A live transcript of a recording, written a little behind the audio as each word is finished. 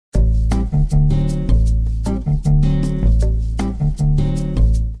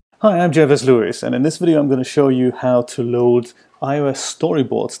Hi, I'm Jervis Lewis, and in this video I'm going to show you how to load iOS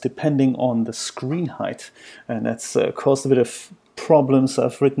storyboards depending on the screen height. And that's caused a bit of problems.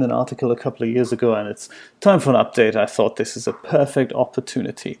 I've written an article a couple of years ago and it's time for an update. I thought this is a perfect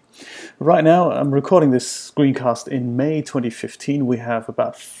opportunity. Right now I'm recording this screencast in May 2015. We have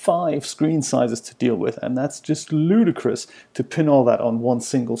about 5 screen sizes to deal with, and that's just ludicrous to pin all that on one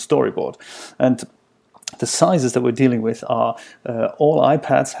single storyboard. And the sizes that we're dealing with are all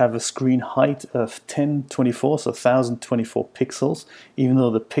iPads have a screen height of 1024, so 1024 pixels. Even though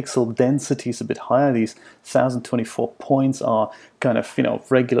the pixel density is a bit higher, these 1024 points are kind of,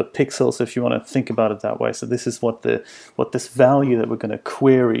 regular pixels if you want to think about it that way. So this is what this value that we're going to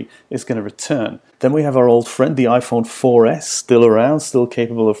query is going to return. Then we have our old friend, the iPhone 4S, still around, still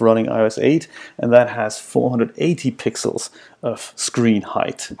capable of running iOS 8, and that has 480 pixels of screen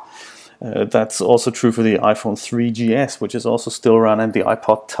height. That's also true for the iPhone 3GS, which is also still around, and the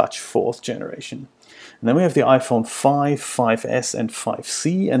iPod Touch 4th generation. And then we have the iPhone 5, 5S, and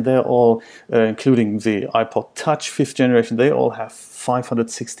 5C, and they're all, including the iPod Touch 5th generation, they all have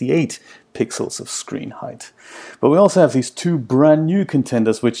 568 pixels of screen height. But we also have these 2 brand new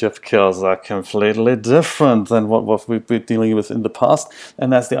contenders, which of course are completely different than what we've been dealing with in the past,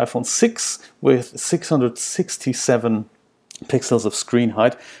 and that's the iPhone 6 with 667 pixels of screen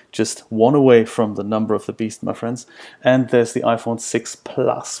height, just one away from the number of the beast, my friends. And there's the iPhone 6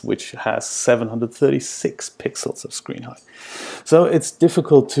 Plus, which has 736 pixels of screen height. So it's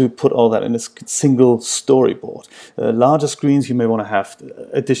difficult to put all that in a single storyboard. Larger screens, you may want to have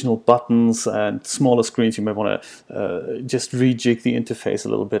additional buttons, and smaller screens, you may want to just rejig the interface a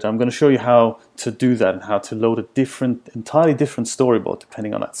little bit. I'm going to show you how to do that and how to load a entirely different storyboard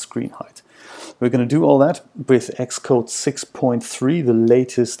depending on that screen height. We're going to do all that with Xcode 6.3, the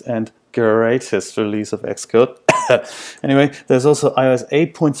latest and greatest release of Xcode. Anyway, there's also iOS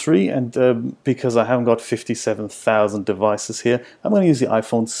 8.3, and because I haven't got 57,000 devices here, I'm going to use the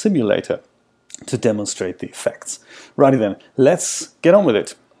iPhone simulator to demonstrate the effects. Righty then, let's get on with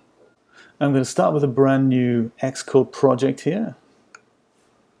it. I'm going to start with a brand new Xcode project here.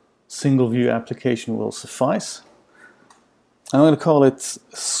 Single view application will suffice. I'm going to call it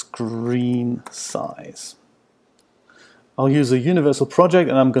screen size. I'll use a universal project,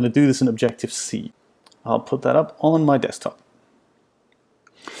 and I'm going to do this in Objective-C. I'll put that up on my desktop.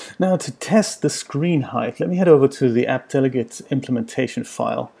 Now, to test the screen height, let me head over to the app.delegate implementation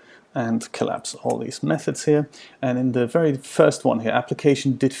file and collapse all these methods here. And in the very first one here,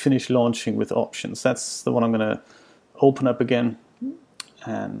 application did finish launching with options. That's the one I'm going to open up again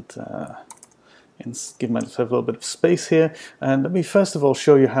and give myself a little bit of space here. And let me first of all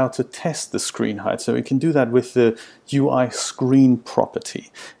show you how to test the screen height. So we can do that with the UI screen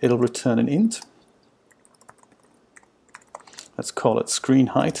property. It'll return an int. Let's call it screen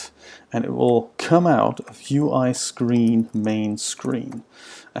height, and it will come out of UI screen main screen.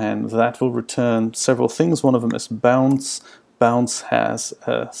 And that will return several things. One of them is bounce. Bounce has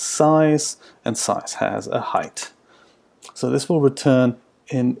a size, and size has a height. So this will return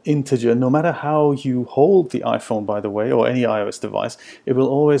in integer. No matter how you hold the iPhone, by the way, or any iOS device, it will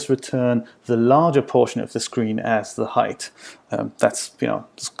always return the larger portion of the screen as the height. That's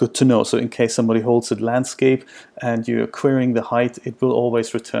it's good to know. So in case somebody holds it landscape and you're querying the height, it will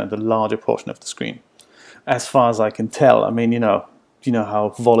always return the larger portion of the screen. As far as I can tell, I mean, you know how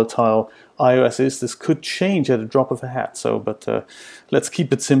volatile iOS is. This could change at a drop of a hat. But let's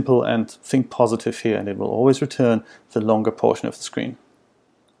keep it simple and think positive here, and it will always return the longer portion of the screen.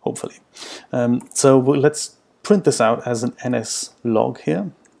 Hopefully. So let's print this out as an NS log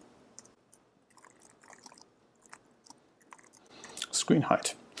here. Screen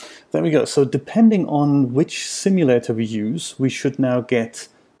height. There we go. So depending on which simulator we use, we should now get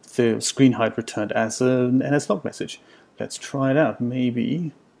the screen height returned as an NS log message. Let's try it out,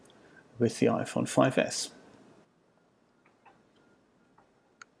 maybe with the iPhone 5S.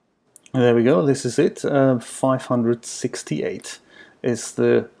 There we go. This is it. 568. Is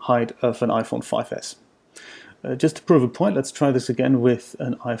the height of an iPhone 5S. Just to prove a point, let's try this again with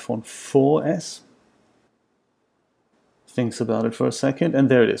an iPhone 4S. Thinks about it for a second, and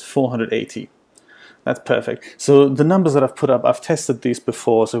there it is, 480. That's perfect. So the numbers that I've put up, I've tested these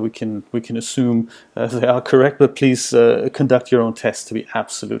before, so we can assume they are correct, but please conduct your own tests to be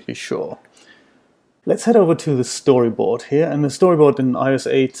absolutely sure. Let's head over to the storyboard here, and the storyboard in iOS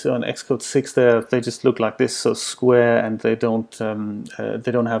 8 and Xcode 6 they just look like this, so square, and they don't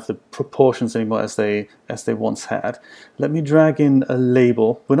have the proportions anymore as they once had. Let me drag in a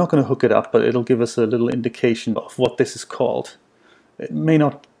label. We're not going to hook it up, but it'll give us a little indication of what this is called. It may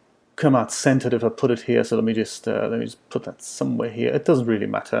not come out centered if I put it here. So let me just put that somewhere here. It doesn't really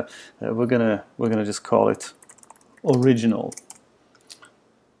matter. We're gonna just call it original,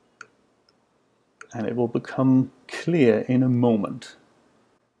 and it will become clear in a moment.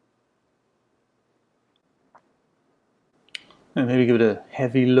 And maybe give it a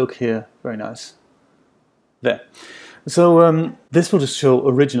heavy look here. Very nice. There. So this will just show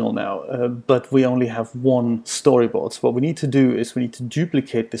original now, but we only have one storyboard. So what we need to do is we need to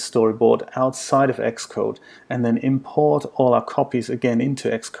duplicate this storyboard outside of Xcode and then import all our copies again into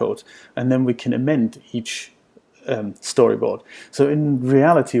Xcode, and then we can amend each storyboard. So in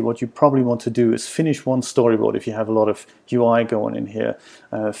reality, what you probably want to do is finish one storyboard if you have a lot of UI going in here.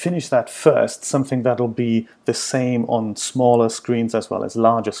 Finish that first, something that'll be the same on smaller screens as well as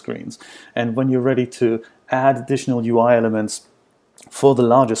larger screens. And when you're ready to add additional UI elements for the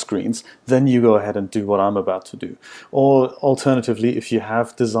larger screens, then you go ahead and do what I'm about to do. Or alternatively, if you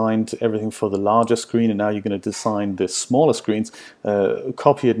have designed everything for the larger screen and now you're going to design the smaller screens,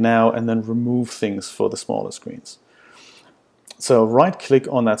 copy it now and then remove things for the smaller screens. So right click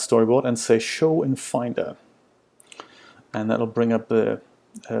on that storyboard and say show in Finder, and that'll bring up the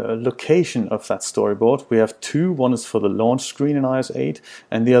location of that storyboard. We have two. One is for the launch screen in iOS 8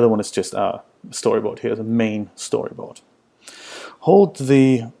 and the other one is just our storyboard here, the main storyboard. Hold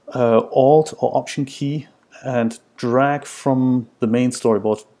the Alt or Option key and drag from the main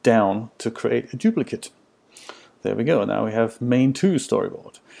storyboard down to create a duplicate. There we go. Now we have main 2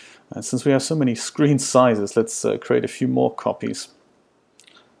 storyboard. And since we have so many screen sizes, let's create a few more copies.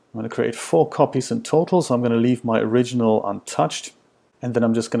 I'm going to create 4 copies in total, so I'm going to leave my original untouched. And then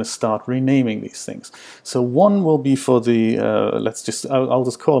I'm just going to start renaming these things. So one will be for the, I'll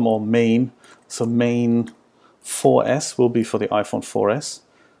just call them all main. So main 4S will be for the iPhone 4S.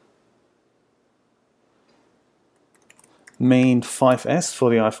 Main 5S for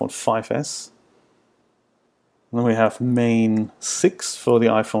the iPhone 5S. And then we have main 6 for the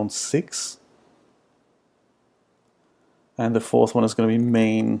iPhone 6. And the fourth one is going to be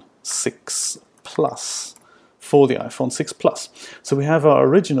main 6 Plus for the iPhone 6 Plus. So we have our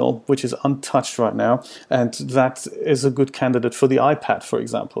original, which is untouched right now, and that is a good candidate for the iPad, for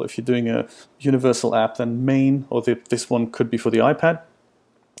example. If you're doing a universal app, then main, or this one could be for the iPad,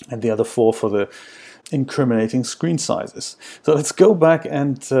 and the other 4 for the incriminating screen sizes. So let's go back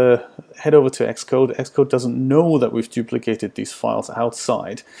and head over to Xcode. Xcode doesn't know that we've duplicated these files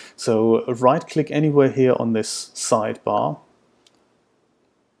outside. So right-click anywhere here on this sidebar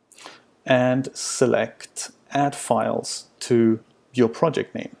and select Add Files to your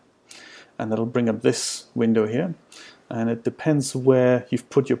project name. And that'll bring up this window here. And it depends where you've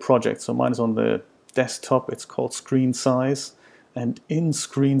put your project. So mine is on the desktop. It's called Screen Size. And in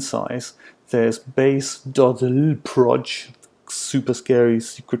Screen Size, there's base.lproj, super scary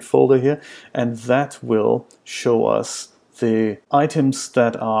secret folder here, and that will show us the items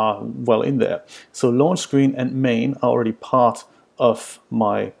that are well in there. So launch screen and main are already part of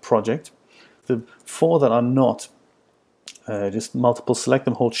my project. The 4 that are not, just multiple select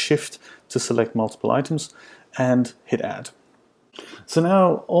them, hold shift to select multiple items and hit add. So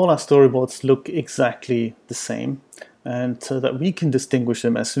now all our storyboards look exactly the same. And so that we can distinguish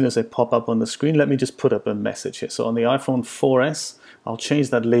them as soon as they pop up on the screen, let me just put up a message here. So on the iPhone 4S, I'll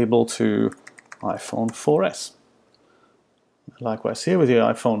change that label to iPhone 4S. Likewise here with the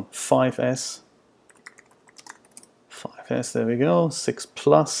iPhone 5S. 5S, there we go, 6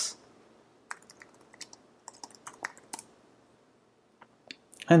 Plus.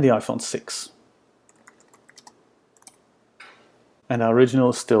 And the iPhone 6. And our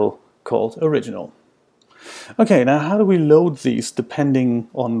original is still called original. Okay, now how do we load these depending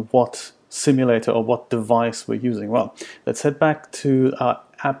on what simulator or what device we're using? Well, let's head back to our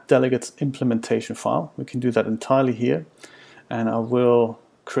app delegates implementation file. We can do that entirely here, and I will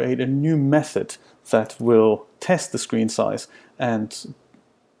create a new method that will test the screen size and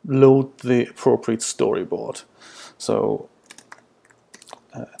load the appropriate storyboard. So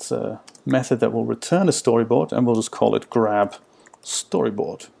it's a method that will return a storyboard, and we'll just call it grab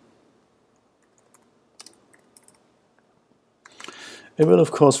storyboard. It will,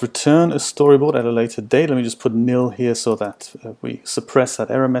 of course, return a storyboard at a later date. Let me just put nil here so that we suppress that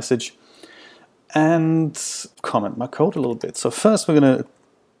error message. And comment my code a little bit. So first we're going to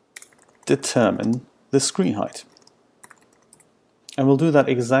determine the screen height. And we'll do that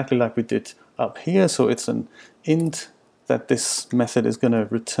exactly like we did up here. So it's an int that this method is going to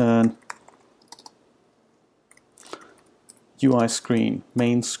return UI screen,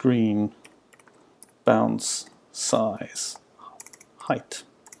 main screen, bounce size, height.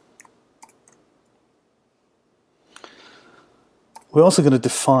 We're also going to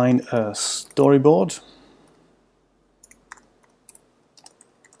define a storyboard.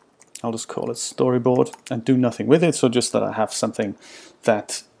 I'll just call it storyboard and do nothing with it, so just that I have something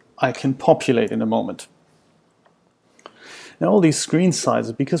that I can populate in a moment. Now all these screen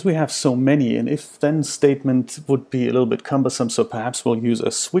sizes, because we have so many, and if then statement would be a little bit cumbersome, so perhaps we'll use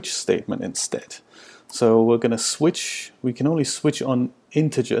a switch statement instead. So we're going to switch, we can only switch on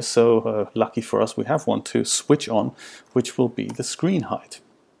integers, so lucky for us we have one to switch on, which will be the screen height.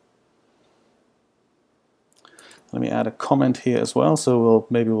 Let me add a comment here as well, so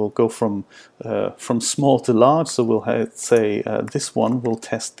maybe we'll go from small to large, so we'll say this one will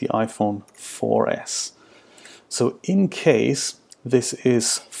test the iPhone 4S. So in case this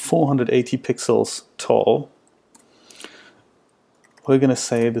is 480 pixels tall, we're going to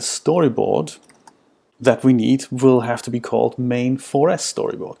say the storyboard that we need will have to be called main 4S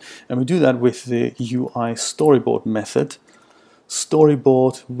storyboard. And we do that with the UIStoryboard method,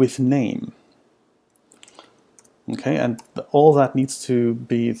 storyboard with name. Okay, and all that needs to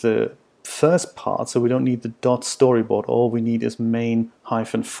be the first part, so we don't need the dot storyboard. All we need is main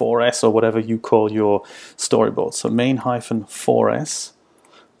hyphen 4S, or whatever you call your storyboard. So main hyphen 4S,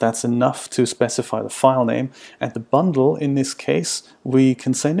 that's enough to specify the file name. And the bundle, in this case, we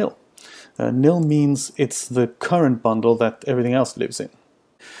can say nil. Nil means it's the current bundle that everything else lives in.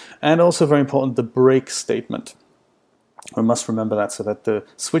 And also very important, the break statement. We must remember that, so that the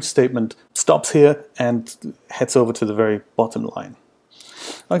switch statement stops here and heads over to the very bottom line.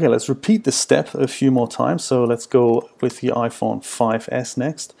 Okay, let's repeat this step a few more times. So let's go with the iPhone 5S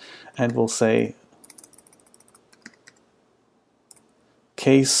next, and we'll say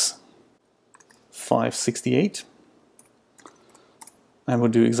case 568, and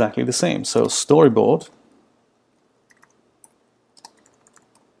we'll do exactly the same. So storyboard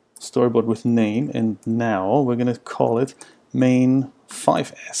with name, and now we're going to call it main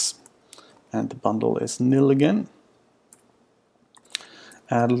 5S, and the bundle is nil again.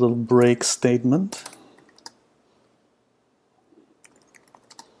 Add a little break statement.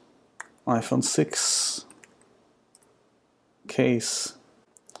 iPhone 6 case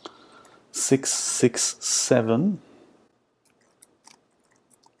 667.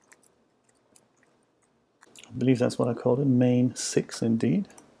 I believe that's what I called it, main 6 indeed.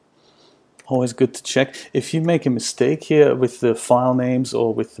 Always good to check. If you make a mistake here with the file names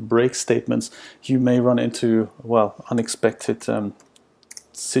or with the break statements, you may run into, well, unexpected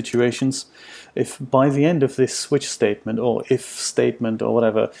situations. If by the end of this switch statement or if statement or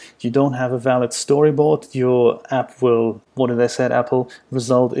whatever, you don't have a valid storyboard, your app will, what did they say at Apple,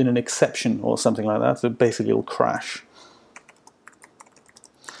 result in an exception or something like that. So basically it'll crash.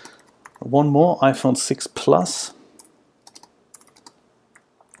 One more, iPhone 6 Plus.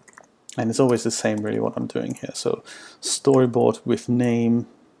 And it's always the same really what I'm doing here. So storyboard with name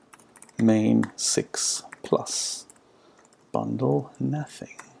main 6 Plus. Bundle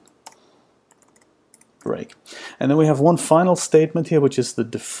nothing. Break. And then we have one final statement here, which is the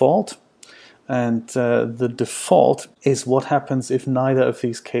default. And the default is what happens if neither of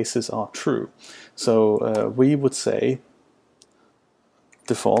these cases are true. So we would say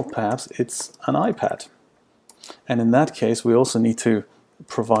default, perhaps it's an iPad. And in that case, we also need to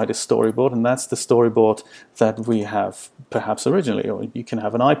provide a storyboard, and that's the storyboard that we have perhaps originally, or you can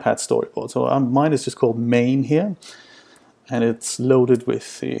have an iPad storyboard. So mine is just called main here, and it's loaded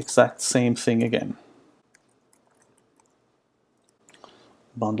with the exact same thing again.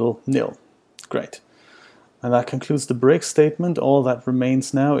 Bundle nil. Great. And that concludes the break statement. All that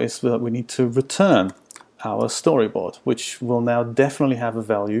remains now is that we need to return our storyboard, which will now definitely have a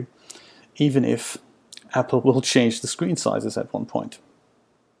value, even if Apple will change the screen sizes at one point.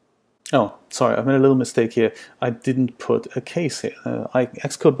 Oh, sorry, I made a little mistake here. I didn't put a case here.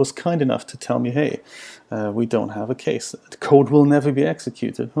 Xcode was kind enough to tell me, hey, we don't have a case. The code will never be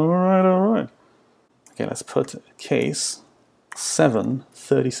executed. All right. Okay, let's put case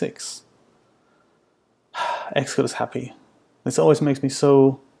 736. Xcode is happy. This always makes me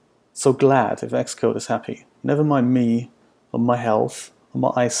so glad if Xcode is happy. Never mind me, or my health, or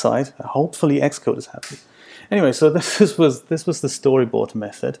my eyesight. Hopefully Xcode is happy. Anyway, so this was the storyboard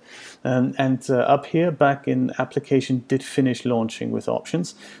method, and up here, back in application did finish launching with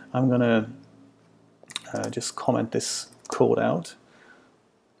options. I'm gonna just comment this code out,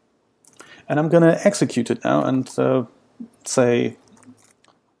 and I'm gonna execute it now and say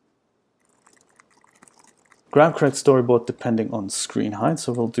grab correct storyboard depending on screen height.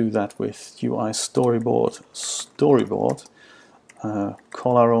 So we'll do that with UIStoryboard storyboard.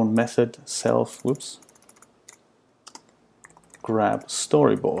 Call our own method self. Whoops. Grab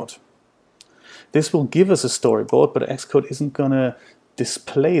storyboard. This will give us a storyboard, but Xcode isn't going to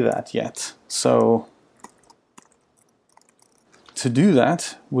display that yet. So to do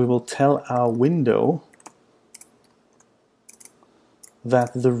that, we will tell our window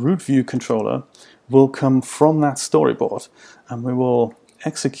that the root view controller will come from that storyboard, and we will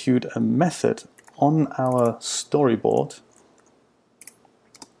execute a method on our storyboard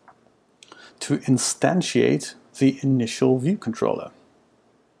to instantiate the initial view controller.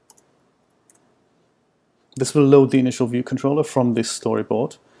 This will load the initial view controller from this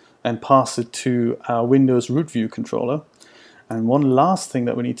storyboard and pass it to our Windows root view controller. And one last thing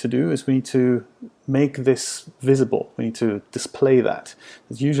that we need to do is we need to make this visible. We need to display that.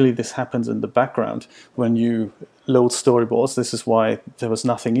 Usually this happens in the background when you load storyboards. This is why there was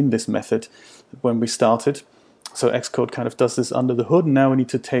nothing in this method when we started. So Xcode kind of does this under the hood, and now we need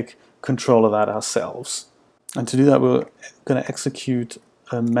to take control of that ourselves. And to do that, we're going to execute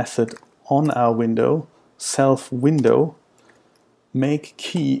a method on our window, self window, make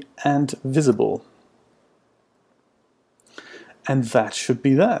key and visible. And that should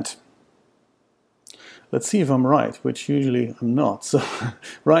be that. Let's see if I'm right, which usually I'm not. So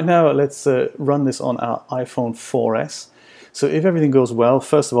right now, let's run this on our iPhone 4S. So if everything goes well,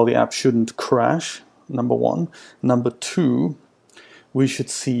 first of all, the app shouldn't crash, number one. Number two, we should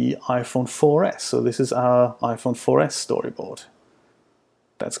see iPhone 4S. So this is our iPhone 4S storyboard.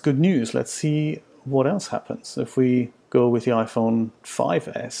 That's good news. Let's see what else happens if we go with the iPhone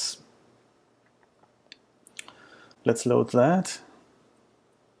 5S. Let's load that.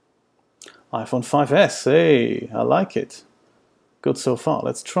 iPhone 5S, hey, I like it. Good so far.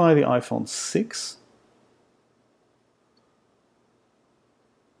 Let's try the iPhone 6.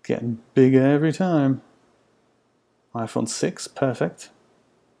 Getting bigger every time. iPhone 6, perfect.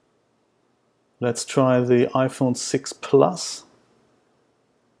 Let's try the iPhone 6 Plus.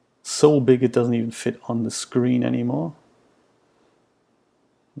 So big it doesn't even fit on the screen anymore.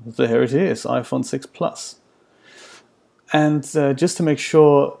 There it is, iPhone 6 Plus. And just to make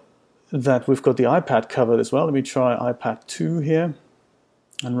sure that we've got the iPad covered as well, let me try iPad 2 here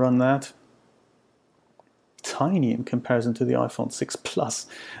and run that. Tiny in comparison to the iPhone 6 Plus.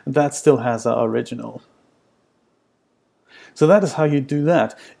 That still has our original. So that is how you do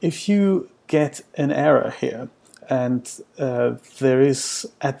that. If you get an error here, and there is,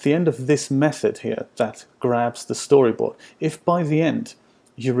 at the end of this method here that grabs the storyboard, if by the end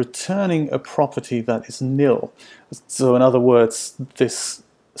you're returning a property that is nil, so in other words, this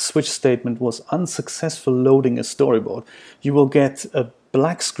switch statement was unsuccessful loading a storyboard, you will get a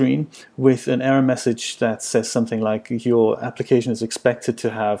black screen with an error message that says something like your application is expected to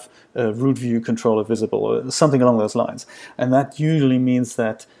have a root view controller visible, or something along those lines. And that usually means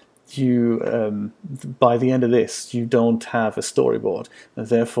that you, by the end of this, you don't have a storyboard. And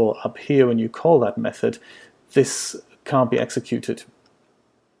therefore, up here, when you call that method, this can't be executed.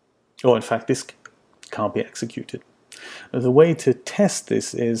 Or in fact, this can't be executed. The way to test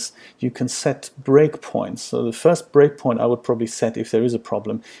this is you can set breakpoints. So the first breakpoint I would probably set if there is a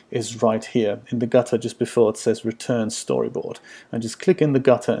problem is right here in the gutter just before it says return storyboard. And just click in the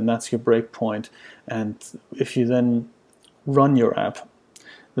gutter and that's your breakpoint. And if you then run your app,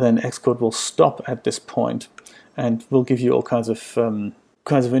 then Xcode will stop at this point and will give you all kinds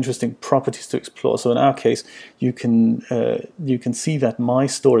of interesting properties to explore. So in our case, you can see that my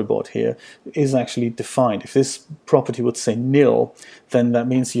storyboard here is actually defined. If this property would say nil, then that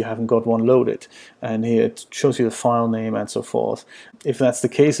means you haven't got one loaded. And here it shows you the file name and so forth. If that's the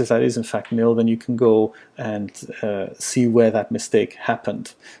case, if that is in fact nil, then you can go and see where that mistake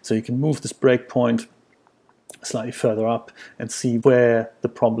happened. So you can move this breakpoint slightly further up and see where the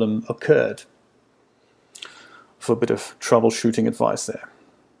problem occurred, for a bit of troubleshooting advice there.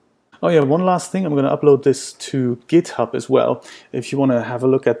 Oh yeah, one last thing, I'm going to upload this to GitHub as well. If you want to have a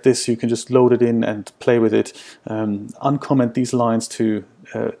look at this, you can just load it in and play with it. Uncomment these lines to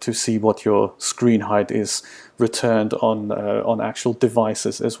see what your screen height is returned on actual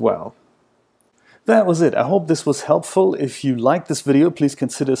devices as well. That was it. I hope this was helpful. If you liked this video, please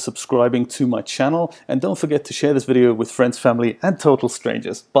consider subscribing to my channel. And don't forget to share this video with friends, family, and total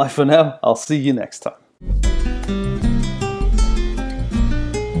strangers. Bye for now. I'll see you next time.